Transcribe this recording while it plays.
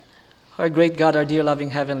Our great God, our dear loving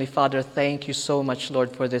Heavenly Father, thank you so much,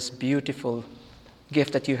 Lord, for this beautiful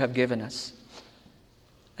gift that you have given us.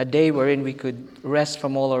 A day wherein we could rest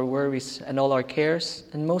from all our worries and all our cares,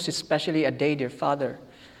 and most especially a day, dear Father,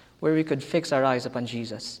 where we could fix our eyes upon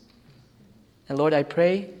Jesus. And Lord, I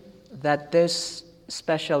pray that this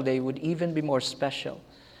special day would even be more special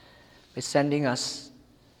by sending us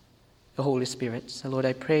the Holy Spirit. So Lord,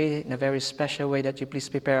 I pray in a very special way that you please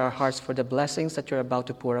prepare our hearts for the blessings that you're about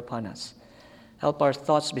to pour upon us. Help our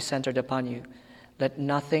thoughts be centered upon you. Let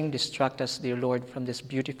nothing distract us, dear Lord, from this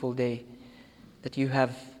beautiful day that you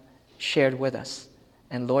have shared with us.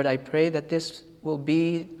 And Lord, I pray that this will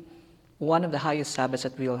be one of the highest Sabbaths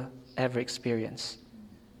that we'll ever experience.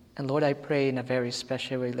 And Lord, I pray in a very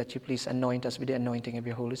special way that you please anoint us with the anointing of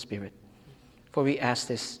your Holy Spirit. For we ask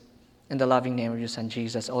this in the loving name of your Son,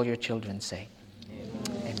 Jesus. All your children say,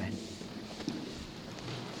 Amen.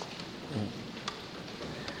 Amen.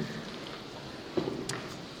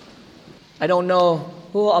 I don't know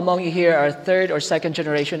who among you here are third or second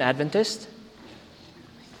generation Adventist.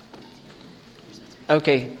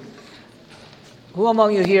 Okay. Who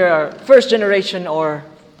among you here are first generation or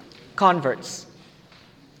converts?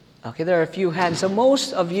 Okay, there are a few hands. So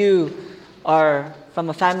most of you are from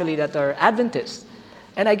a family that are Adventists.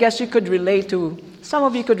 And I guess you could relate to, some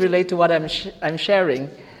of you could relate to what I'm sharing.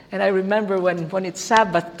 And I remember when it's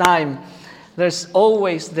Sabbath time, there's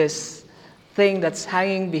always this thing that's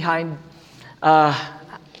hanging at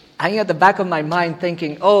the back of my mind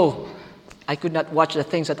thinking, oh, I could not watch the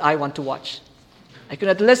things that I want to watch. I could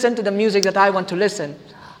not listen to the music that I want to listen.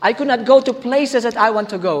 I could not go to places that I want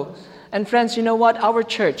to go. And friends, you know what? Our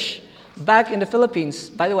church, back in the Philippines,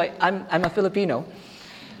 by the way, I'm a Filipino.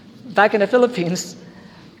 Back in the Philippines,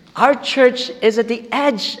 our church is at the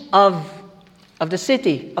edge of the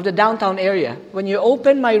city, of the downtown area. When you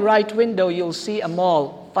open my right window, you'll see a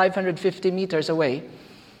mall 550 meters away.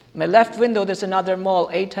 My left window, there's another mall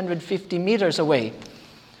 850 meters away.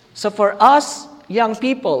 So for us young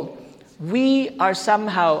people, we are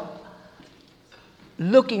somehow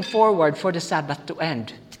looking forward for the Sabbath to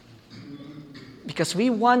end. Because we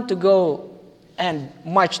want to go and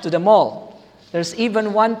march to the mall. There's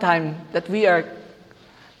even one time that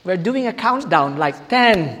we're doing a countdown, like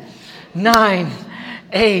 10, 9,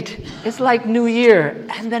 8. It's like New Year.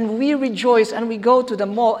 And then we rejoice and we go to the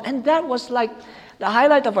mall. And that was like the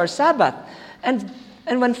highlight of our Sabbath. And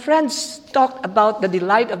when friends talk about the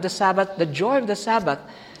delight of the Sabbath, the joy of the Sabbath,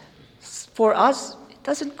 for us, it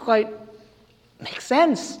doesn't quite make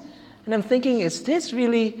sense. And I'm thinking, is this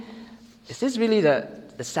really the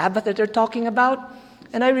Sabbath that they're talking about?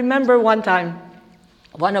 And I remember one time,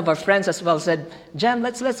 one of our friends as well said, Jem,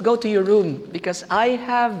 let's go to your room because I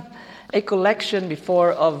have a collection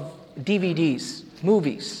before of DVDs,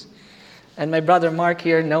 movies. And my brother Mark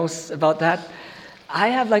here knows about that. I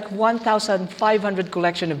have like 1,500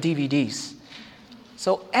 collection of DVDs.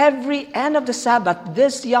 So every end of the Sabbath,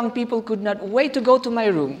 these young people could not wait to go to my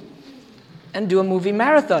room and do a movie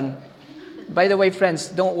marathon. By the way, friends,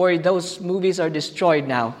 don't worry, those movies are destroyed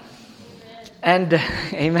now. And,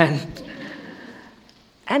 amen.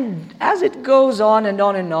 And as it goes on and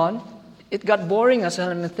on and on, it got boring as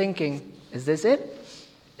I'm thinking, is this it?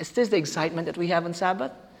 Is this the excitement that we have on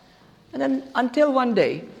Sabbath? And then until one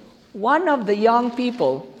day, one of the young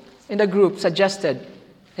people in the group suggested,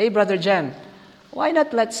 hey, Brother Jem, why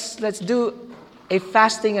not let's do a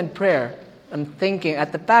fasting and prayer? I'm thinking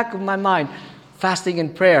at the back of my mind, fasting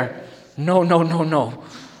and prayer. No.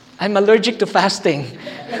 I'm allergic to fasting.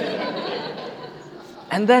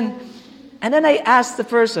 And then I asked the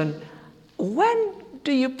person, when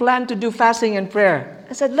do you plan to do fasting and prayer?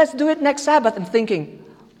 I said, let's do it next Sabbath. I'm thinking,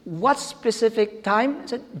 what specific time? I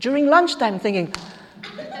said, during lunchtime. I'm thinking,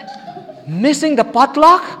 missing the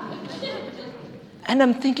potluck? And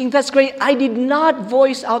I'm thinking, that's great. I did not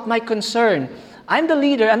voice out my concern. I'm the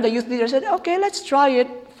leader, I'm the youth leader. I said, okay, let's try it.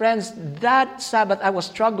 Friends, that Sabbath I was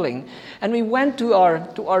struggling. And we went to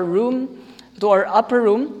our room, to our upper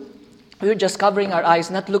room. We were just covering our eyes,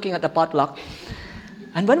 not looking at the potluck.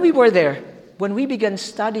 And when we were there, when we began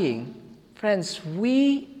studying, friends,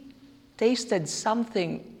 we tasted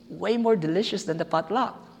something way more delicious than the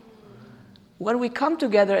potluck. When we come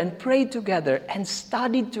together and prayed together and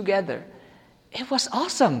studied together, it was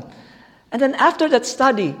awesome. And then after that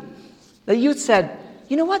study, the youth said,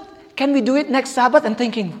 you know what? Can we do it next Sabbath? I'm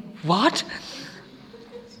thinking, what?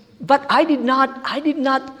 But I did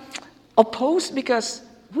not oppose because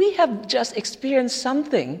we have just experienced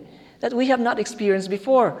something that we have not experienced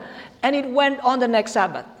before. And it went on the next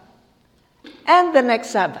Sabbath. And the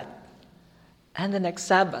next Sabbath. And the next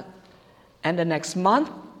Sabbath. And the next month.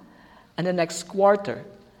 And the next quarter.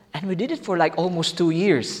 And we did it for like almost 2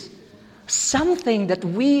 years. Something that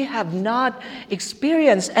we have not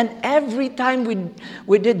experienced. And every time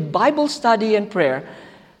we did Bible study and prayer,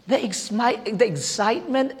 the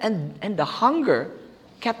excitement and the hunger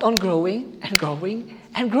kept on growing and growing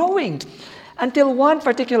and growing. Until one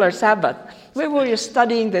particular Sabbath, where we were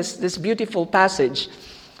studying this beautiful passage.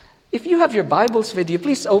 If you have your Bibles with you,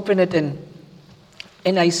 please open it in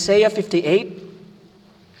Isaiah 58.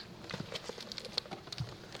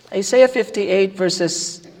 Isaiah 58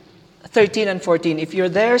 verses 13 and 14. If you're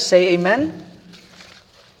there, say amen.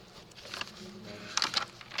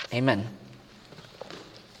 Amen.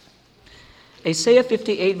 Isaiah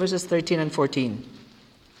 58 verses 13 and 14.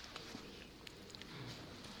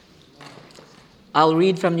 I'll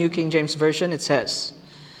read from New King James Version. It says,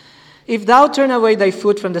 "If thou turn away thy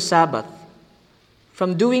foot from the Sabbath,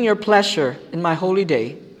 from doing your pleasure in my holy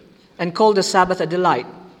day, and call the Sabbath a delight,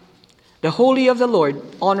 the holy of the Lord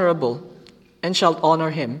honorable, and shalt honor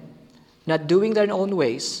him, not doing thine own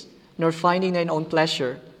ways, nor finding thine own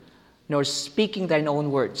pleasure, nor speaking thine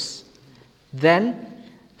own words, then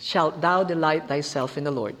shalt thou delight thyself in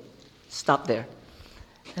the Lord." Stop there.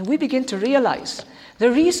 And we begin to realize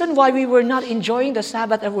the reason why we were not enjoying the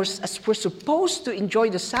Sabbath as we're supposed to enjoy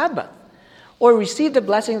the Sabbath or receive the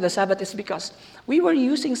blessing of the Sabbath is because we were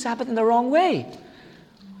using Sabbath in the wrong way.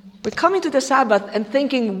 We're coming to the Sabbath and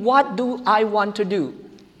thinking, what do I want to do?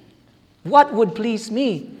 What would please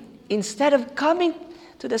me? Instead of coming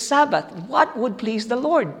to the Sabbath, what would please the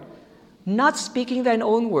Lord? Not speaking thine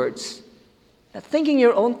own words, not thinking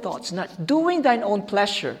your own thoughts, not doing thine own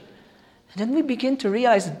pleasure. And then we begin to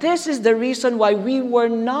realize this is the reason why we were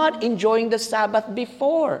not enjoying the Sabbath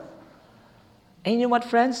before. And you know what,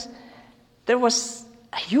 friends? There was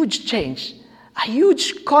a huge change, a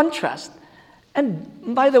huge contrast.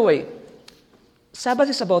 And by the way, Sabbath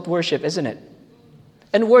is about worship, isn't it?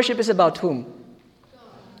 And worship is about whom?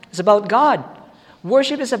 It's about God.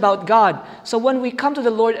 Worship is about God. So when we come to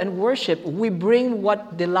the Lord and worship, we bring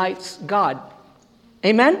what delights God.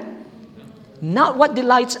 Amen? Not what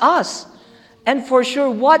delights us. And for sure,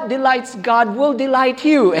 what delights God will delight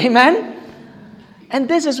you. Amen? And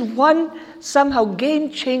this is one somehow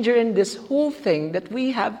game changer in this whole thing that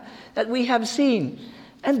we have seen.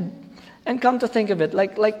 And come to think of it,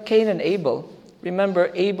 like Cain and Abel.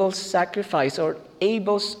 Remember, Abel's sacrifice or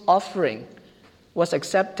Abel's offering was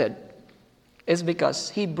accepted is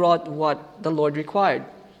because he brought what the Lord required.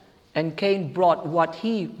 And Cain brought what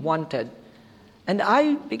he wanted. And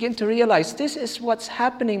I begin to realize this is what's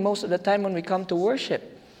happening most of the time when we come to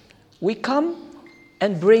worship. We come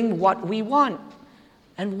and bring what we want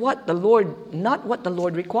and not what the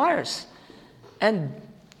Lord requires. And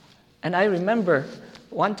I remember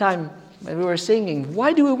one time when we were singing,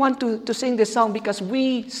 why do we want to sing this song? Because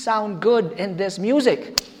we sound good in this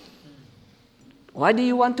music. Why do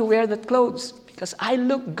you want to wear that clothes? Because I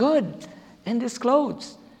look good in these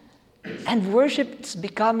clothes. And worship is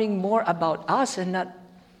becoming more about us and not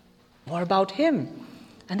more about Him.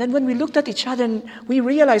 And then when we looked at each other and we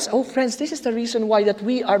realized, oh friends, this is the reason why that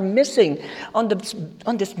we are missing on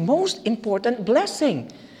this most important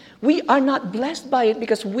blessing. We are not blessed by it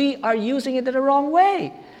because we are using it in the wrong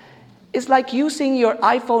way. It's like using your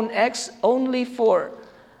iPhone X only for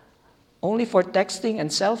texting and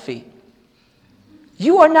selfie.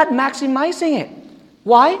 You are not maximizing it.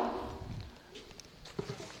 Why?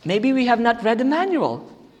 Maybe we have not read the manual.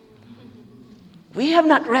 We have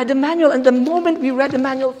not read the manual, and the moment we read the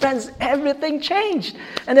manual, friends, everything changed.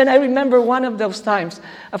 And then I remember one of those times,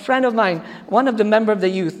 a friend of mine, one of the member of the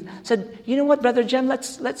youth, said, "You know what, Brother Jem,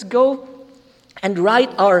 let's go and write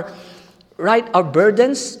our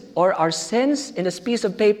burdens or our sins in this piece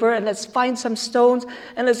of paper, and let's find some stones,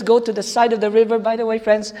 and let's go to the side of the river." By the way,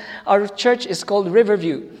 friends, our church is called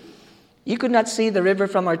Riverview. You could not see the river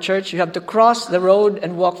from our church. You have to cross the road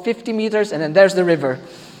and walk 50 meters, and then there's the river.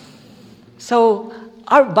 So,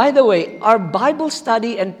 by the way, our Bible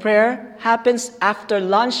study and prayer happens after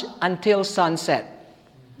lunch until sunset.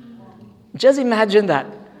 Just imagine that.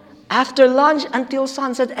 After lunch until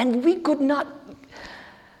sunset, and we could not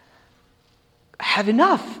have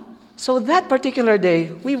enough. So that particular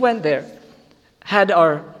day, we went there, had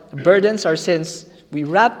our burdens, our sins. We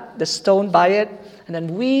wrapped the stone by it, and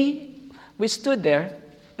then we stood there,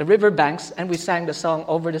 the river banks, and we sang the song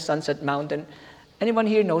Over the Sunset Mountain. Anyone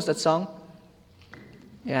here knows that song?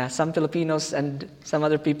 Yeah, some Filipinos and some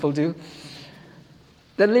other people do.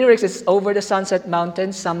 The lyrics is, "Over the sunset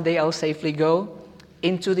mountain, someday I'll safely go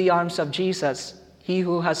into the arms of Jesus, He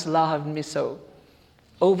who has loved me so.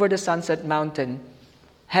 Over the sunset mountain,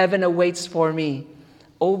 heaven awaits for me.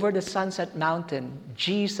 Over the sunset mountain,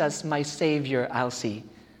 Jesus, my Savior, I'll see."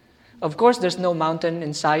 Of course, there's no mountain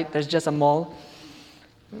in sight. There's just a mall.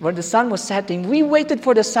 When the sun was setting, we waited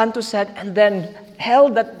for the sun to set and then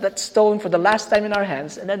held that stone for the last time in our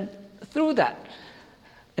hands and then threw that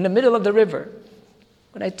in the middle of the river.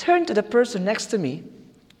 When I turned to the person next to me,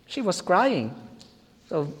 she was crying.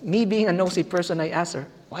 So me being a nosy person, I asked her,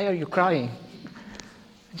 "Why are you crying?"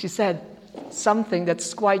 And she said something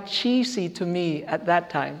that's quite cheesy to me at that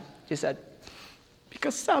time. She said,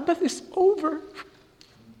 "Because Sabbath is over."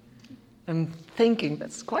 I'm thinking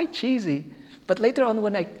that's quite cheesy. But later on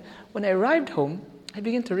when I arrived home, I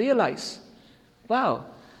began to realize, wow,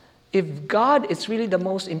 if God is really the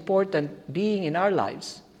most important being in our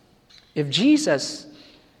lives, if Jesus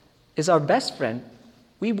is our best friend,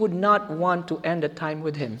 we would not want to end the time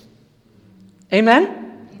with Him. Amen?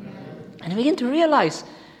 Amen. And I begin to realize,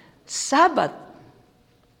 Sabbath,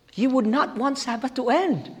 you would not want Sabbath to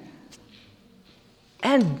end.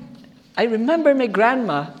 And I remember my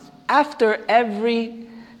grandma, after every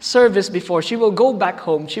service before, she will go back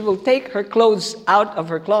home. She will take her clothes out of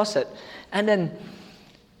her closet, and then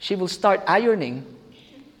she will start ironing.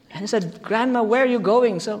 And I said, "Grandma, where are you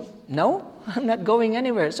going?" So, "No, I'm not going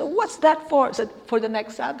anywhere." "So what's that for?" I said, "For the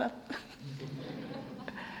next Sabbath."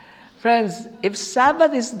 Friends, if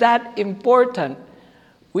Sabbath is that important,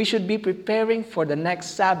 we should be preparing for the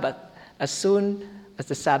next Sabbath as soon as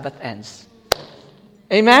the Sabbath ends.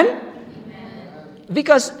 Amen? Amen.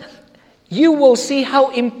 Because you will see how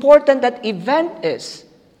important that event is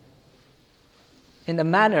in the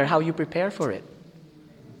manner how you prepare for it.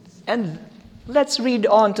 And let's read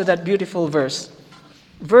on to that beautiful verse.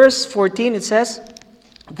 Verse 14, it says,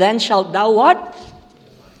 "Then shalt thou" what?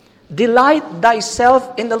 "Delight thyself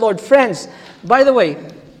in the Lord." Friends, by the way,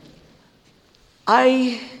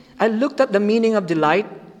 I looked up the meaning of delight,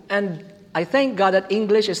 and I thank God that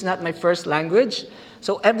English is not my first language.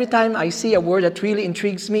 So every time I see a word that really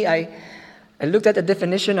intrigues me, I looked at the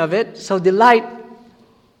definition of it. So delight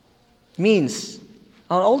means,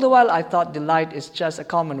 all the while I thought delight is just a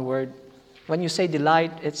common word. When you say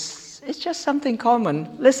delight, it's just something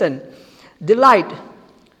common. Listen, delight,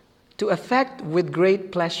 to affect with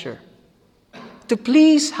great pleasure, to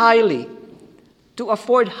please highly, to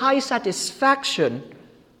afford high satisfaction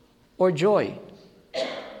or joy.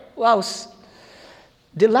 Wow,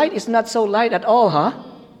 delight is not so light at all, huh?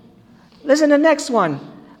 Listen to the next one.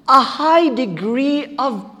 A high degree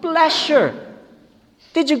of pleasure.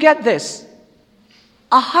 Did you get this?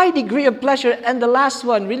 A high degree of pleasure. And the last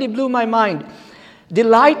one really blew my mind.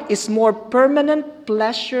 Delight is more permanent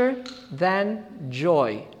pleasure than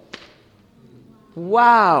joy.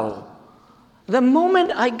 Wow. The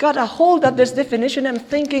moment I got a hold of this definition, I'm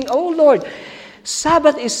thinking, oh Lord,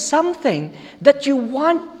 Sabbath is something that you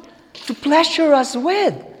want to pleasure us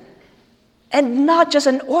with. And not just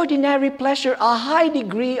an ordinary pleasure, a high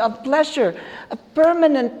degree of pleasure, a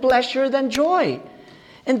permanent pleasure than joy.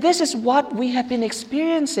 And this is what we have been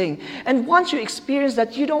experiencing. And once you experience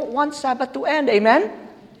that, you don't want Sabbath to end. Amen?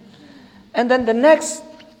 And then the next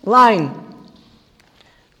line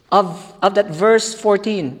of that verse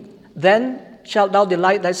 14. "Then shalt thou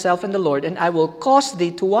delight thyself in the Lord, and I will cause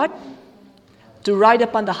thee to" what? "To ride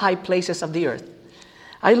upon the high places of the earth."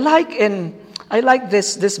 I like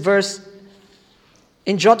this verse.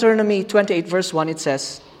 In Deuteronomy 28 verse 1 it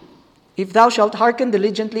says, "If thou shalt hearken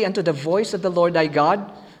diligently unto the voice of the Lord thy God,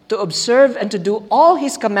 to observe and to do all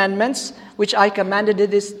His commandments, which I commanded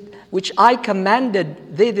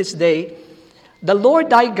thee this day, the Lord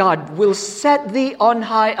thy God will set thee on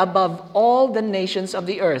high above all the nations of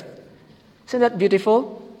the earth." Isn't that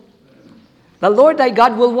beautiful? The Lord thy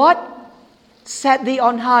God will what? Set thee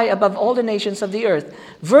on high above all the nations of the earth.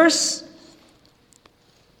 Verse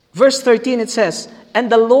 13 it says, "And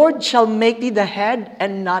the Lord shall make thee the head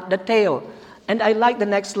and not the tail." And I like the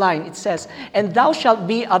next line. It says, "And thou shalt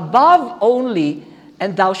be above only,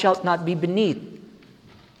 and thou shalt not be beneath."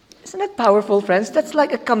 Isn't that powerful, friends? That's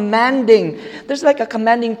like there's like a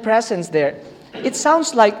commanding presence there. It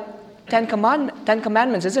sounds like Ten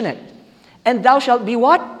Commandments, isn't it? And thou shalt be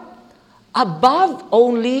what? Above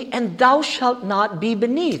only, and thou shalt not be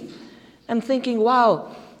beneath. I'm thinking,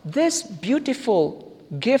 wow, this beautiful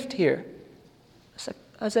gift here,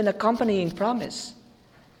 as an accompanying promise,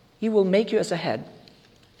 He will make you as a head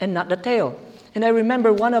and not the tail. And I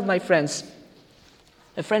remember one of my friends,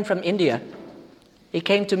 a friend from India, he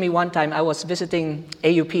came to me one time. I was visiting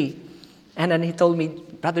AUP, and then he told me,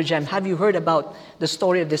 "Brother Jem, have you heard about the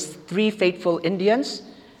story of these 3 faithful Indians?"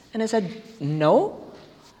 And I said, "No."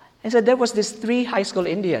 I said, there was these 3 high school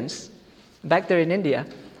Indians back there in India,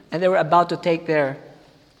 and they were about to take their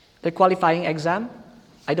qualifying exam.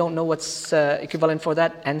 I don't know what's equivalent for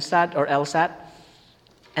that, NSAT or LSAT.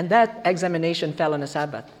 And that examination fell on a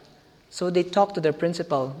Sabbath. So they talked to their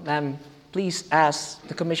principal, "Ma'am, please ask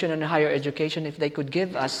the Commission on Higher Education if they could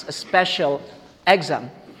give us a special exam."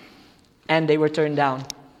 And they were turned down.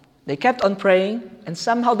 They kept on praying, and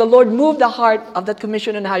somehow the Lord moved the heart of that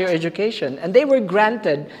Commission on Higher Education, and they were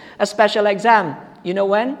granted a special exam. You know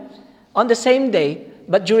when? On the same day,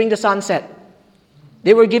 but during the sunset.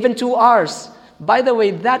 They were given 2 hours. By the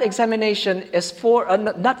way, that examination is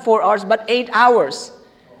not 4 hours, but 8 hours.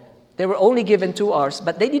 They were only given 2 hours,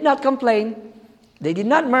 but they did not complain. They did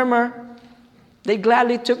not murmur. They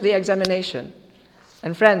gladly took the examination.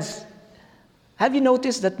 And friends, have you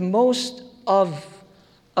noticed that most of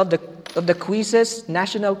the quizzes,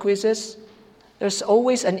 national quizzes, there's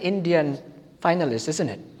always an Indian finalist, isn't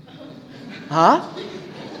it? Huh?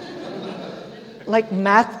 Like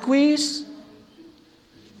math quiz,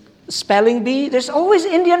 spelling bee, there's always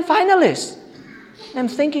Indian finalists. I'm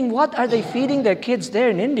thinking, what are they feeding their kids there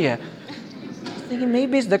in India? I'm thinking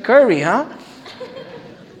maybe it's the curry, huh?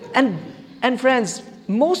 And friends,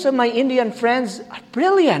 most of my Indian friends are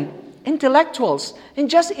brilliant intellectuals. And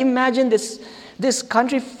just imagine this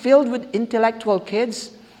country filled with intellectual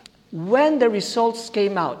kids. When the results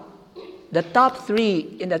came out, the top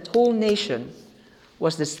 3 in that whole nation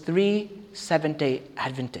was this 3 Seventh-day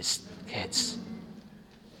Adventist kids.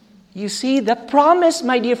 You see, the promise,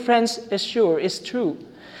 my dear friends, is sure, is true.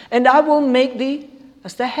 And I will make thee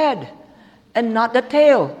as the head and not the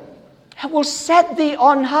tail. I will set thee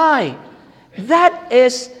on high. That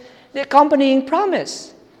is the accompanying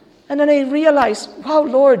promise. And then I realized, wow,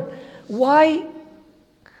 Lord, why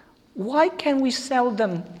can we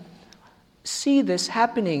seldom see this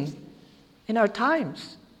happening in our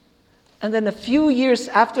times? And then a few years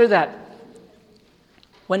after that,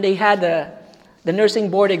 when they had the nursing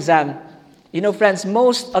board exam, you know, friends,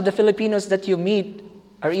 most of the Filipinos that you meet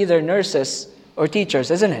are either nurses or teachers,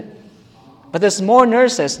 isn't it? But there's more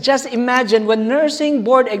nurses. Just imagine when nursing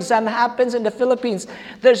board exam happens in the Philippines,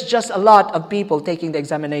 there's just a lot of people taking the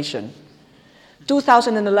examination.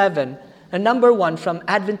 2011, a number 1 from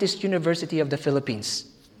Adventist University of the Philippines.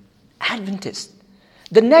 Adventist.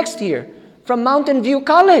 The next year, from Mountain View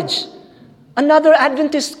College, another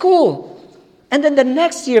Adventist school. And then the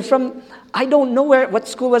next year from, I don't know what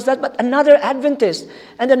school was that, but another Adventist.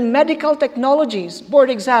 And then Medical Technologies board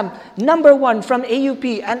exam, number 1 from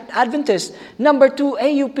AUP and Adventist, number 2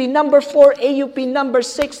 AUP, number 4 AUP, number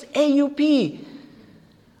 6 AUP.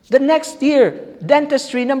 The next year,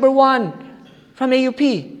 dentistry, number 1 from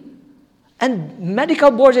AUP. And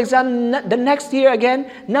medical board exam, the next year again,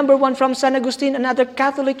 number 1 from San Agustin, another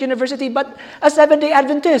Catholic university, but a Seventh-day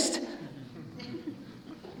Adventist.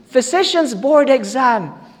 Physicians board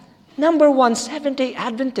exam, number 1 Seventh-day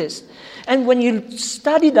Adventist. And when you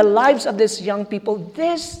study the lives of these young people,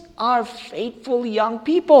 these are faithful young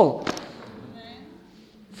people.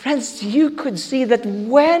 Friends, you could see that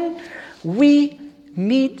when we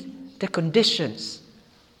meet the conditions,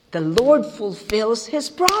 the Lord fulfills His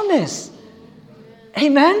promise.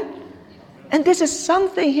 Amen? And this is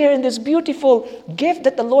something here in this beautiful gift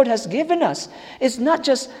that the Lord has given us. It's not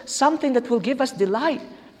just something that will give us delight,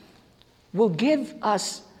 will give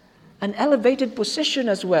us an elevated position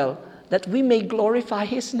as well, that we may glorify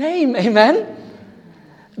His name. Amen?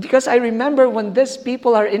 Because I remember when these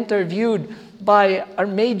people are interviewed by our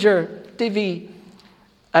major TV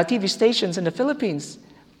stations in the Philippines,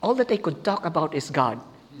 all that they could talk about is God.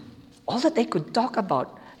 All that they could talk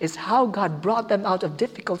about is how God brought them out of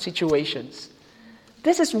difficult situations.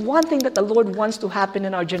 This is one thing that the Lord wants to happen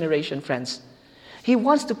in our generation, friends. He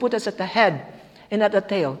wants to put us at the head and at the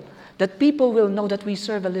tail, that people will know that we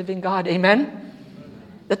serve a living God. Amen?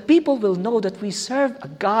 That people will know that we serve a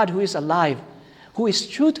God who is alive, who is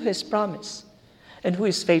true to His promise, and who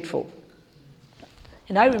is faithful.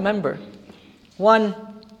 And I remember one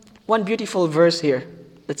beautiful verse here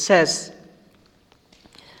that says,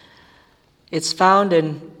 it's found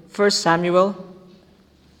in 1 Samuel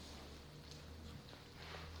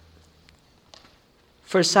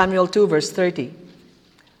 2 verse 30.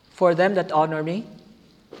 For them that honor me,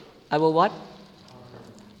 I will what?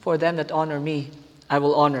 For them that honor me, I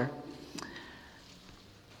will honor.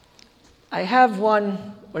 I have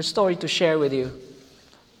one more story to share with you.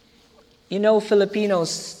 You know,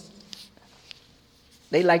 Filipinos,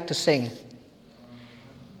 they like to sing.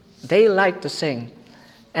 They like to sing.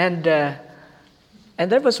 And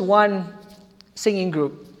there was one singing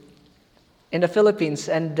group in the Philippines,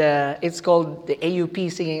 and it's called the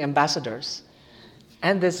AUP Singing Ambassadors.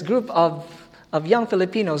 And this group of young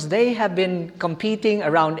Filipinos, they have been competing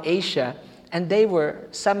around Asia, and they were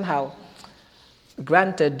somehow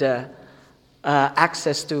granted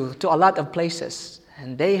access to a lot of places.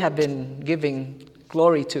 And they have been giving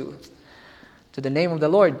glory to the name of the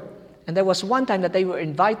Lord. And there was one time that they were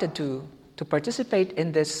invited to participate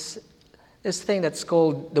in this thing that's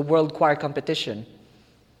called the World Choir Competition.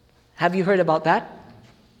 Have you heard about that?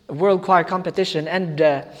 World Choir Competition.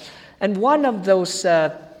 And one of those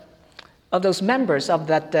members of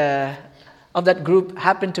that group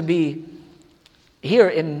happened to be here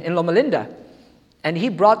in Loma Linda. And he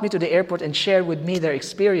brought me to the airport and shared with me their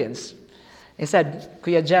experience. He said,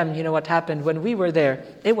 Kuya Jem, you know what happened? When we were there,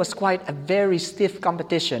 it was quite a very stiff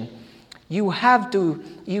competition. You have to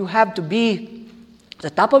be at the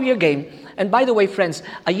top of your game. And by the way, friends,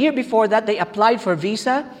 a year before that, they applied for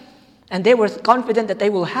visa, and they were confident that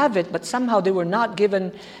they will have it, but somehow they were not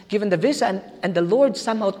given the visa, and the Lord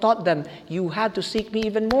somehow taught them, you have to seek me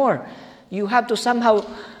even more. You have to somehow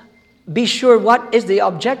be sure what is the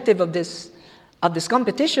objective of this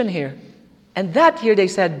competition here. And that year they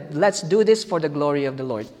said, let's do this for the glory of the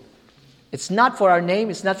Lord. It's not for our name,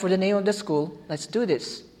 it's not for the name of the school. Let's do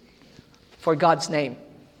this for God's name.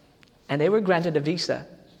 And they were granted a visa.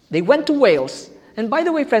 They went to Wales. And by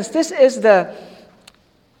the way, friends, this is the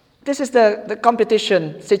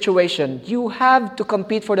competition situation. You have to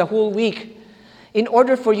compete for the whole week. In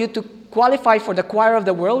order for you to qualify for the Choir of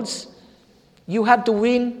the Worlds, you have to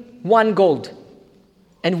win 1 gold.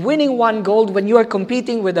 And winning 1 gold when you are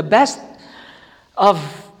competing with the best of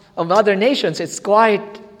other nations, it's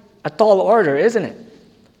quite a tall order, isn't it?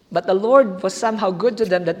 But the Lord was somehow good to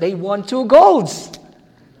them that they won 2 golds.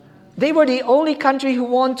 They were the only country who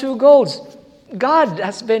won 2 golds. God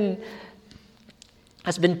has been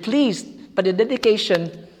pleased by the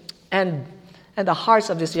dedication and the hearts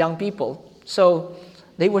of these young people. So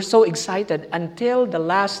they were so excited until the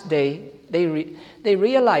last day. They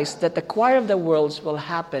realized that the Choir of the Worlds will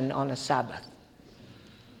happen on a Sabbath.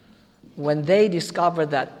 When they discovered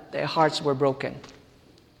that, their hearts were broken.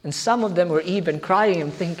 And some of them were even crying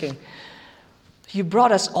and thinking, you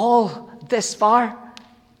brought us all this far,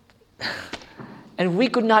 and we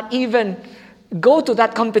could not even go to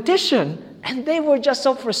that competition. And they were just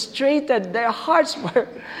so frustrated. Their hearts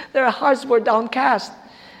were downcast.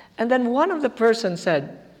 And then one of the persons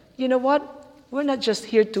said, you know what? We're not just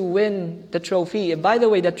here to win the trophy. And by the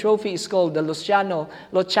way, the trophy is called the Luciano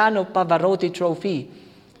Pavarotti Trophy.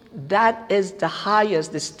 That is the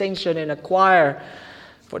highest distinction in a choir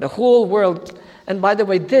for the whole world. And by the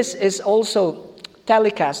way, this is also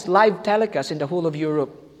live telecast in the whole of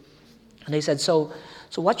Europe. And they said, so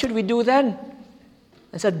what should we do then?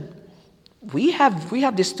 I said, we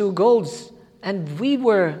have these 2 golds, and we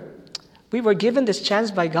were given this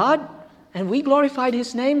chance by God, and we glorified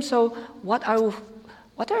His name. So what are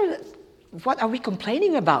we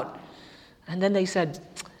complaining about? And then they said,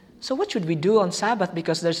 so what should we do on Sabbath,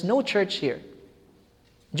 because there's no church here?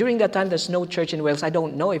 During that time, there's no church in Wales. I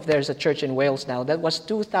don't know if there's a church in Wales now. That was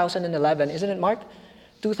 2011, isn't it, Mark?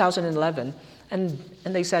 2011. And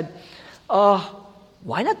they said,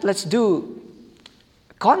 why not let's do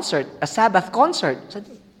a Sabbath concert? I said,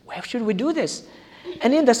 where should we do this?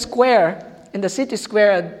 And in the city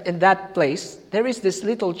square in that place, there is this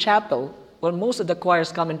little chapel where most of the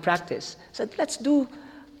choirs come and practice. I said, let's do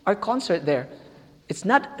our concert there. It's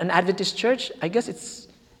not an Adventist church. I guess it's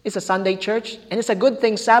a Sunday church. And it's a good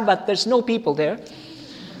thing Sabbath, there's no people there.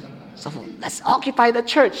 So let's occupy the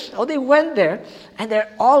church. So they went there, and they're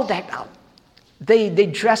all decked out. They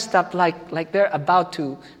dressed up like they're about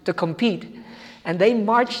to compete. And they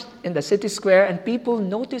marched in the city square, and people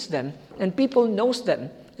noticed them, and people knows them.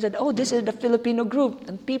 They said, oh, this is the Filipino group.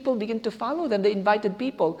 And people begin to follow them. They invited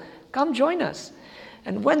people, come join us.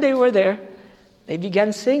 And when they were there, they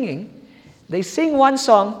began singing. They sing one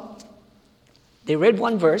song, they read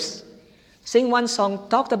one verse, sing one song,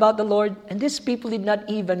 talked about the Lord, and these people did not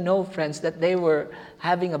even know, friends, that they were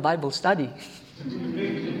having a Bible study.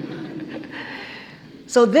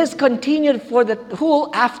 So this continued for the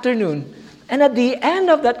whole afternoon. And at the end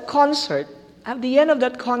of that concert,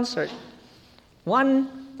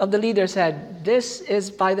 one of the leaders said, this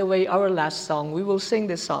is, by the way, our last song. We will sing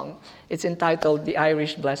this song. It's entitled The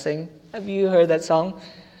Irish Blessing. Have you heard that song?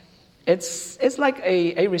 It's like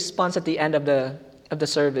a response at the end of the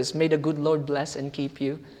service. May the good Lord bless and keep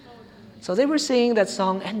you. So they were singing that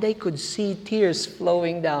song, and they could see tears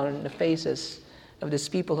flowing down the faces of these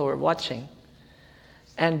people who were watching.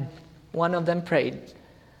 And one of them prayed.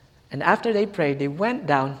 And after they prayed, they went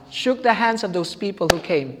down, shook the hands of those people who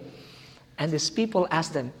came. And these people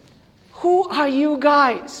asked them, who are you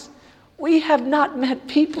guys? We have not met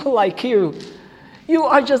people like you. You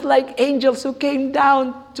are just like angels who came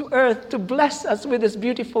down to earth to bless us with these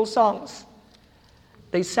beautiful songs.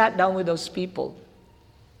 They sat down with those people.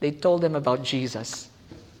 They told them about Jesus.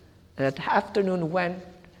 And that afternoon went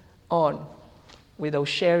on with those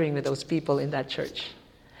sharing with those people in that church.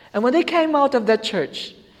 And when they came out of that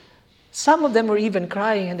church, some of them were even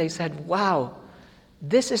crying and they said, wow,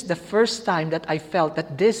 this is the first time that I felt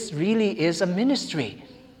that this really is a ministry.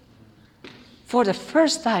 For the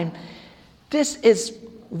first time, this is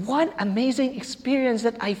one amazing experience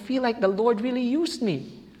that I feel like the Lord really used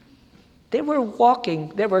me. They were walking,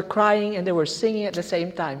 they were crying, and they were singing at the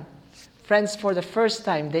same time. Friends, for the first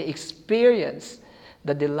time, they experienced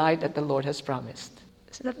the delight that the Lord has promised.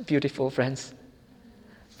 Isn't that beautiful, friends?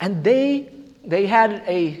 And they had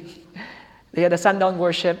a sundown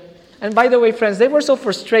worship. And by the way, friends, they were so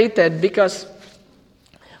frustrated because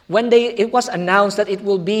when it was announced that it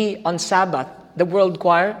will be on Sabbath, the world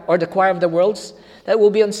choir, or the choir of the worlds, that will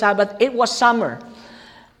be on Sabbath, it was summer.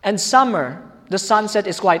 And summer, the sunset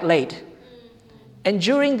is quite late. And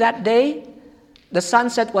during that day, the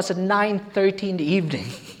sunset was at 9:30 in the evening.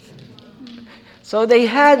 So they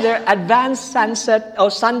had their advanced sunset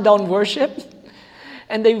or sundown worship,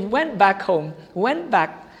 and they went back home, went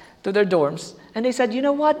back to their dorms, and they said, you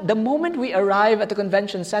know what, the moment we arrive at the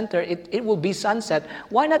convention center, it will be sunset.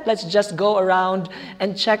 Why not let's just go around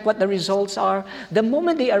and check what the results are? The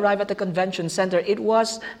moment they arrived at the convention center, it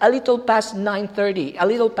was a little past 9:30, a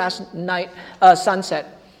little past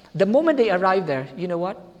sunset. The moment they arrived there, you know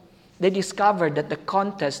what? They discovered that the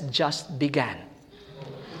contest just began.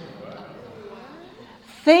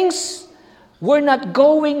 Things were not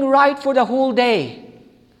going right for the whole day.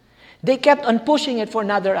 They kept on pushing it for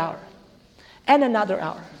another hour. And another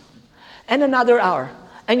hour. And another hour.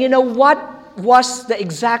 And you know what was the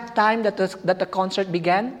exact time that the concert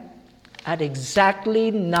began? At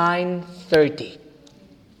exactly 9:30.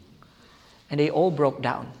 And they all broke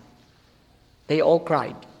down. They all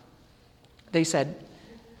cried. They said,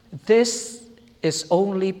 this is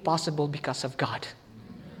only possible because of God.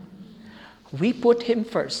 We put Him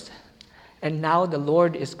first. And now the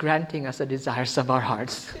Lord is granting us the desires of our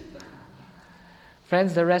hearts.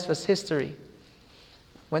 Friends, the rest was history.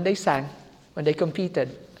 When they sang, when they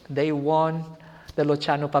competed, they won the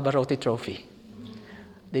Luciano Pavarotti Trophy.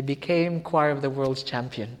 They became Choir of the World's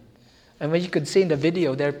champion. And when you could see in the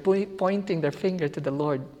video, they're pointing their finger to the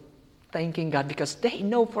Lord, thanking God, because they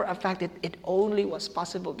know for a fact that it only was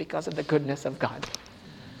possible because of the goodness of God.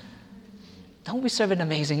 Don't we serve an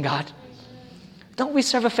amazing God? Don't we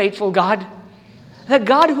serve a faithful God? The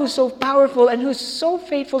God who's so powerful and who's so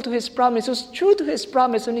faithful to His promise, who's true to His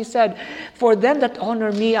promise when He said, for them that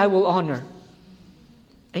honor me, I will honor.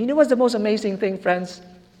 And you know what's the most amazing thing, friends?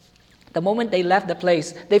 The moment they left the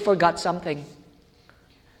place, they forgot something.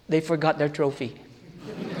 They forgot their trophy.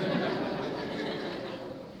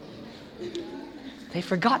 They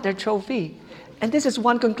forgot their trophy. And this is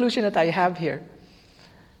one conclusion that I have here.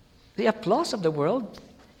 The applause of the world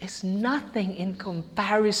is nothing in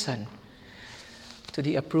comparison to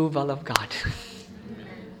the approval of God.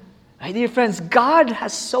 My dear friends, God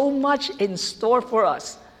has so much in store for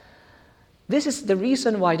us. This is the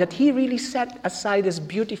reason why that He really set aside this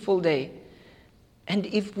beautiful day. And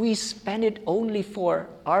if we spend it only for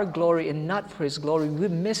our glory and not for His glory, we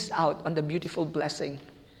miss out on the beautiful blessing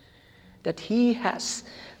that He has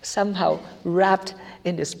somehow wrapped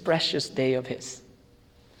in this precious day of His.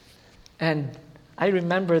 And I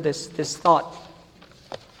remember this thought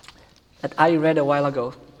that I read a while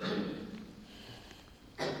ago.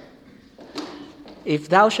 If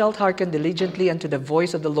thou shalt hearken diligently unto the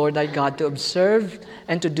voice of the Lord thy God, to observe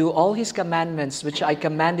and to do all His commandments which I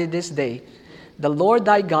commanded this day, the Lord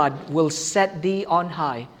thy God will set thee on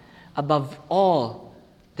high above all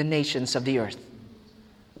the nations of the earth.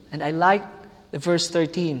 And I like the verse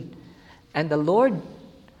 13. And the Lord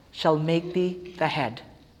shall make thee the head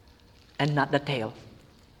and not the tail.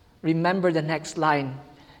 Remember the next line.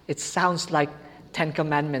 It sounds like 10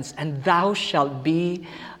 commandments. And thou shalt be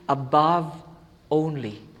above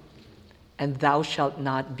only, and thou shalt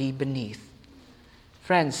not be beneath.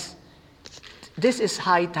 Friends, this is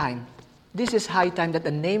high time. This is high time that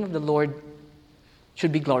the name of the Lord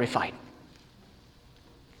should be glorified.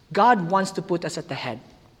 God wants to put us at the head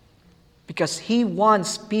because He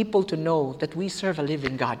wants people to know that we serve a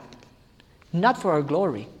living God, not for our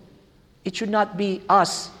glory. It should not be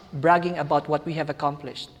us bragging about what we have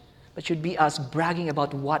accomplished, but should be us bragging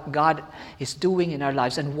about what God is doing in our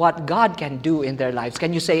lives and what God can do in their lives.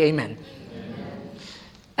 Can you say amen? Amen.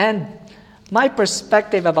 And my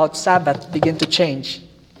perspective about Sabbath began to change.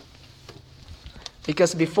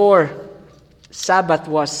 Because before, Sabbath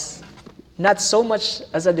was not so much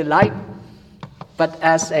as a delight, but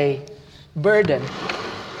as a burden.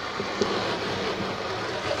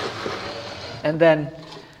 And then,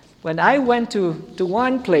 When I went to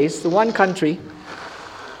one place, to one country,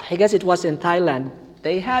 I guess it was in Thailand,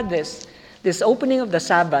 they had this opening of the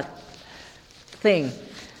Sabbath thing.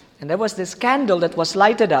 And there was this candle that was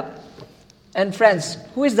lighted up. And friends,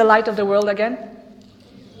 who is the light of the world again?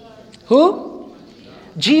 Who?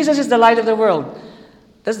 Jesus is the light of the world.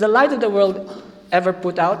 Does the light of the world ever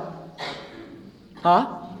put out?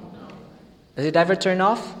 Huh? Does it ever turn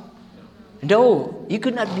off? No, you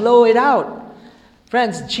could not blow it out.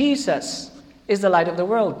 Friends, Jesus is the light of the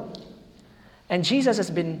world. And Jesus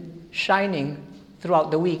has been shining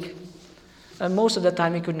throughout the week. And most of the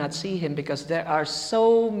time we could not see him because there are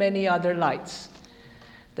so many other lights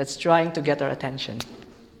that's trying to get our attention.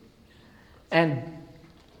 And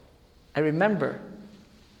I remember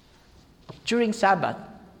during Sabbath,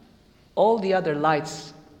 all the other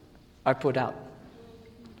lights are put out.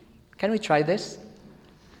 Can we try this?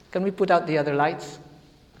 Can we put out the other lights?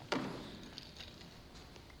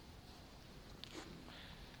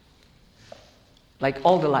 Like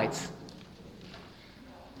all the lights.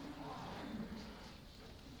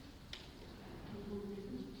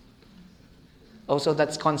 Oh, so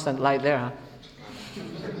that's constant light there, huh?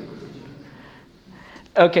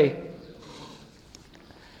 Okay.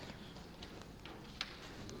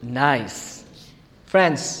 Nice.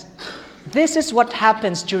 Friends, this is what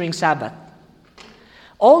happens during Sabbath.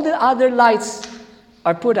 All the other lights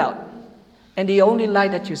are put out, and the only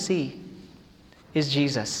light that you see is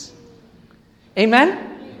Jesus. Amen?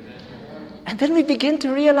 And then we begin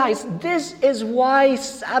to realize this is why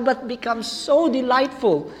Sabbath becomes so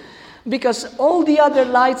delightful. Because all the other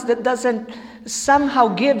lights that doesn't somehow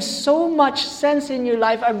give so much sense in your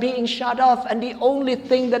life are being shut off, and the only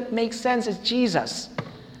thing that makes sense is Jesus.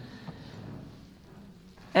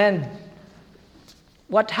 And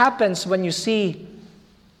what happens when you see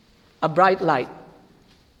a bright light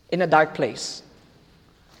in a dark place?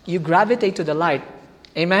 You gravitate to the light.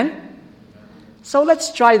 Amen? So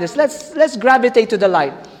let's try this. Let's gravitate to the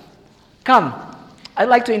light. Come. I'd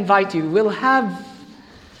like to invite you.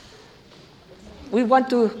 We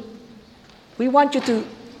want you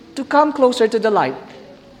to come closer to the light.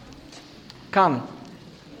 Come.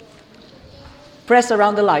 Press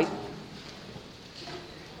around the light.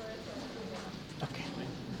 Okay.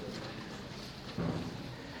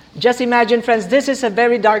 Just imagine, friends, this is a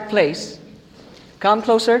very dark place. Come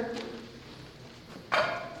closer.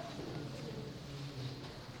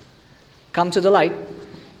 Come to the light.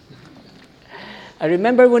 I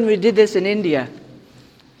remember when we did this in India,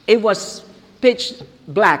 it was pitch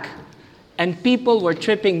black, and people were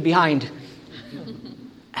tripping behind.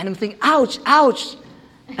 And I'm thinking, ouch, ouch.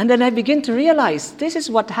 And then I begin to realize this is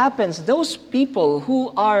what happens. Those people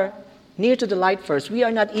who are near to the light first, we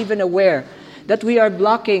are not even aware that we are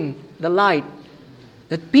blocking the light,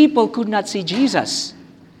 that people could not see Jesus.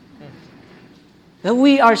 That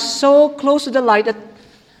we are so close to the light that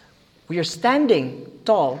we are standing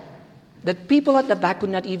tall, that people at the back could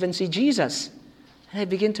not even see Jesus. And I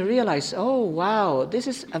begin to realize, oh, wow, this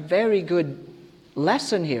is a very good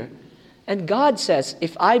lesson here. And God says,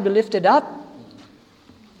 if I be lifted up,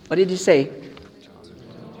 what did he say?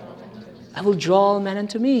 I will draw all men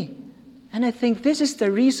unto me. And I think this is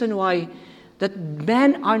the reason why that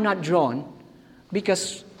men are not drawn,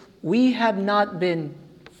 because we have not been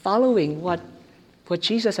following what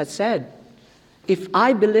Jesus had said. If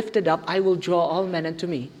I be lifted up, I will draw all men unto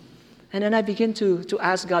me. And then I begin to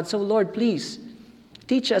ask God, so Lord, please,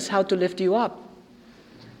 teach us how to lift you up.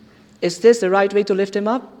 Is this the right way to lift him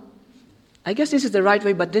up? I guess this is the right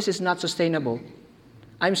way, but this is not sustainable.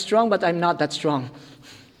 I'm strong, but I'm not that strong.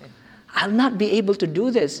 I'll not be able to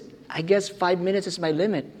do this. I guess 5 minutes is my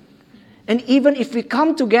limit. And even if we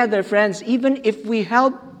come together, friends, even if we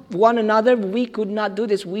help one another, we could not do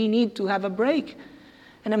this. We need to have a break.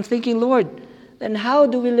 And I'm thinking, Lord, then how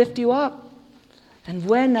do we lift you up? And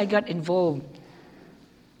when I got involved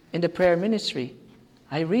in the prayer ministry,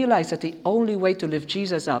 I realized that the only way to lift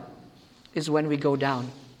Jesus up is when we go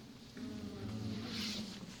down.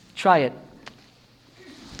 Try it.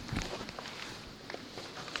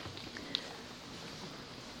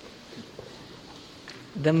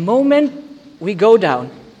 The moment we go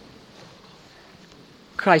down,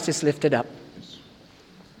 Christ is lifted up.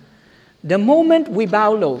 The moment we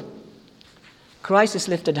bow low, Christ is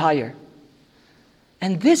lifted higher.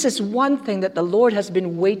 And this is one thing that the Lord has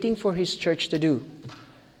been waiting for His church to do.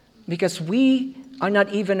 Because we are not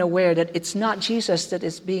even aware that it's not Jesus that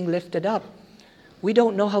is being lifted up. We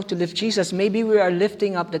don't know how to lift Jesus. Maybe we are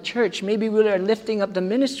lifting up the church. Maybe we are lifting up the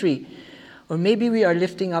ministry. Or maybe we are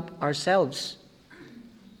lifting up ourselves.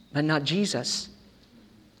 But not Jesus.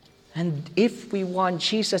 And if we want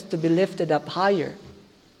Jesus to be lifted up higher,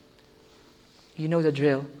 You know the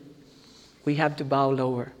drill. We have to bow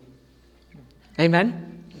lower.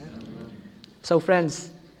 Amen? So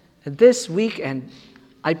friends, this weekend,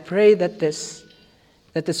 I pray that this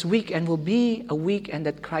weekend will be a weekend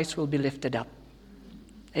that Christ will be lifted up.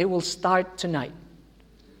 It will start tonight.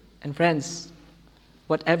 And friends,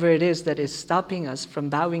 whatever it is that is stopping us from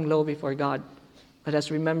bowing low before God, let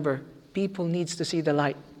us remember, people needs to see the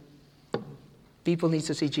light. People needs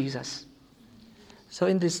to see Jesus. So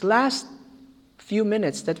in this last few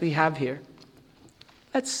minutes that we have here,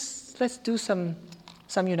 let's do some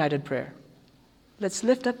united prayer. Let's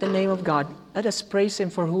lift up the name of God. Let us praise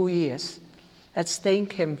Him for who He is. Let's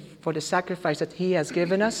thank Him for the sacrifice that He has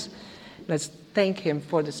given us. Let's thank Him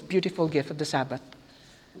for this beautiful gift of the Sabbath.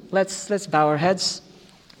 Let's bow our heads.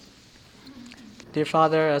 Dear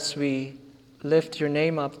Father, as we lift your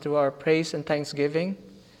name up through our praise and thanksgiving,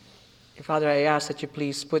 dear Father, I ask that you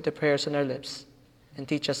please put the prayers on our lips and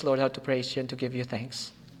teach us, Lord, how to praise you and to give you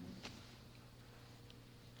thanks.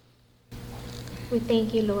 We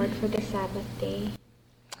thank you, Lord, for the Sabbath day.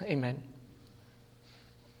 Amen.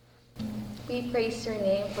 We praise your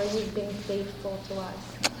name for you've been faithful to us.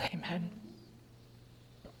 Amen.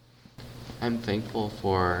 I'm thankful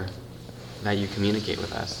for that you communicate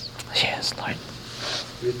with us. Yes, Lord.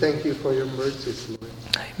 We thank you for your mercies, Lord.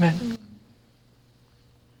 Amen.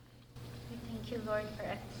 We thank you, Lord, for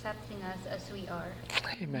accepting us as we are.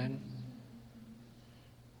 Amen.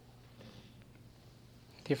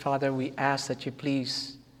 Dear Father, we ask that you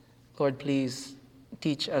please, Lord, please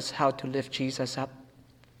teach us how to lift Jesus up,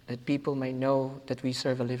 that people may know that we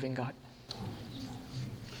serve a living God.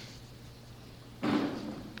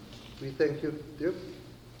 We thank you, dear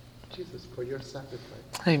Jesus, for your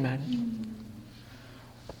sacrifice. Amen.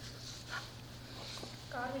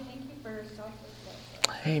 God, we thank you for your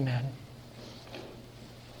selflessness. Amen.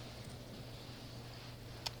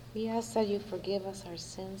 We ask that you forgive us our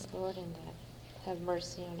sins, Lord, and that have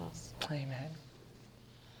mercy on us. Amen.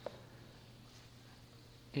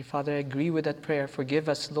 Dear Father, I agree with that prayer. Forgive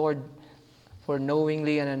us, Lord, for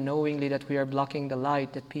knowingly and unknowingly that we are blocking the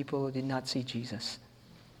light, that people did not see Jesus.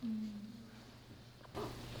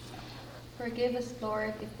 Forgive us,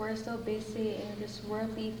 Lord, if we're so busy in these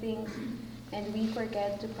worldly things and we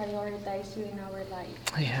forget to prioritize you in our life.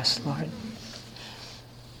 Yes, Lord.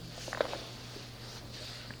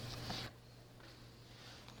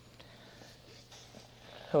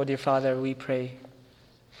 Oh, dear Father, we pray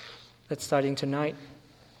that starting tonight,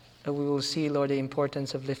 that we will see, Lord, the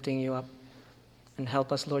importance of lifting you up. And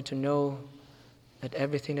help us, Lord, to know that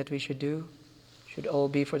everything that we should do should all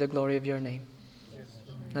be for the glory of your name.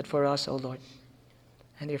 Not for us, oh Lord.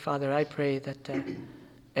 And dear Father, I pray that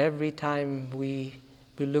every time we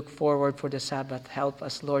look forward for the Sabbath, help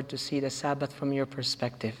us, Lord, to see the Sabbath from your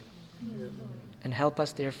perspective. And help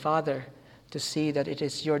us, dear Father, to see that it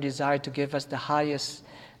is your desire to give us the highest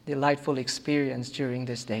delightful experience during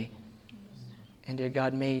this day. And dear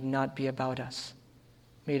God, may it not be about us.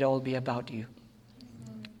 May it all be about you.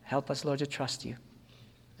 Help us, Lord, to trust you.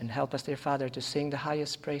 And help us, dear Father, to sing the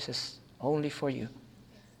highest praises only for you.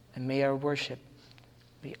 And may our worship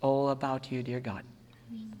be all about you, dear God.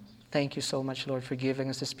 Thank you so much, Lord, for giving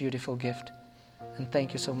us this beautiful gift. And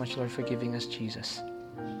thank you so much, Lord, for giving us Jesus.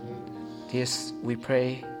 This we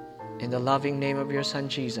pray in the loving name of your Son,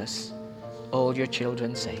 Jesus. All your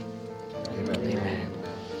children say, Amen. Amen.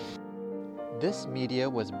 This media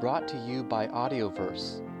was brought to you by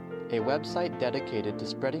Audioverse, a website dedicated to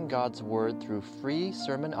spreading God's Word through free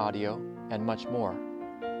sermon audio and much more.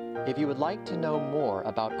 If you would like to know more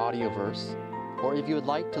about Audioverse, or if you would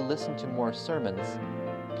like to listen to more sermons,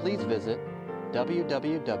 please visit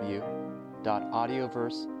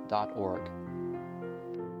www.audioverse.org.